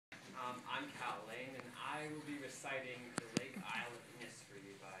reciting The Lake Isle of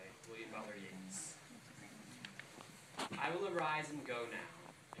Innisfree by William Butler Yeats. I will arise and go now,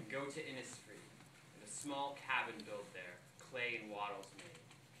 and go to Innisfree, and a small cabin build there, clay and wattles made.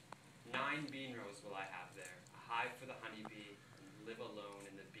 9 bean rows will I have there, a hive for the honeybee, and live alone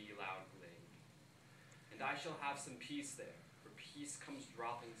in the bee-loud glade. And I shall have some peace there, for peace comes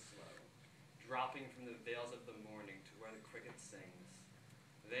dropping slow, dropping from the veils of the morning to where the cricket sings.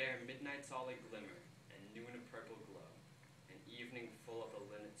 There midnight's all a glimmer, and noon a purple glow, and evening full of the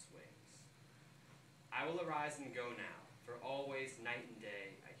linnet's wings. I will arise and go now, for always, night and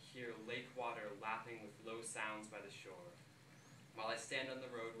day, I hear lake water lapping with low sounds by the shore. While I stand on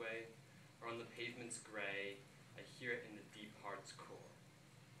the roadway, or on the pavement's gray, I hear it in the deep heart's core.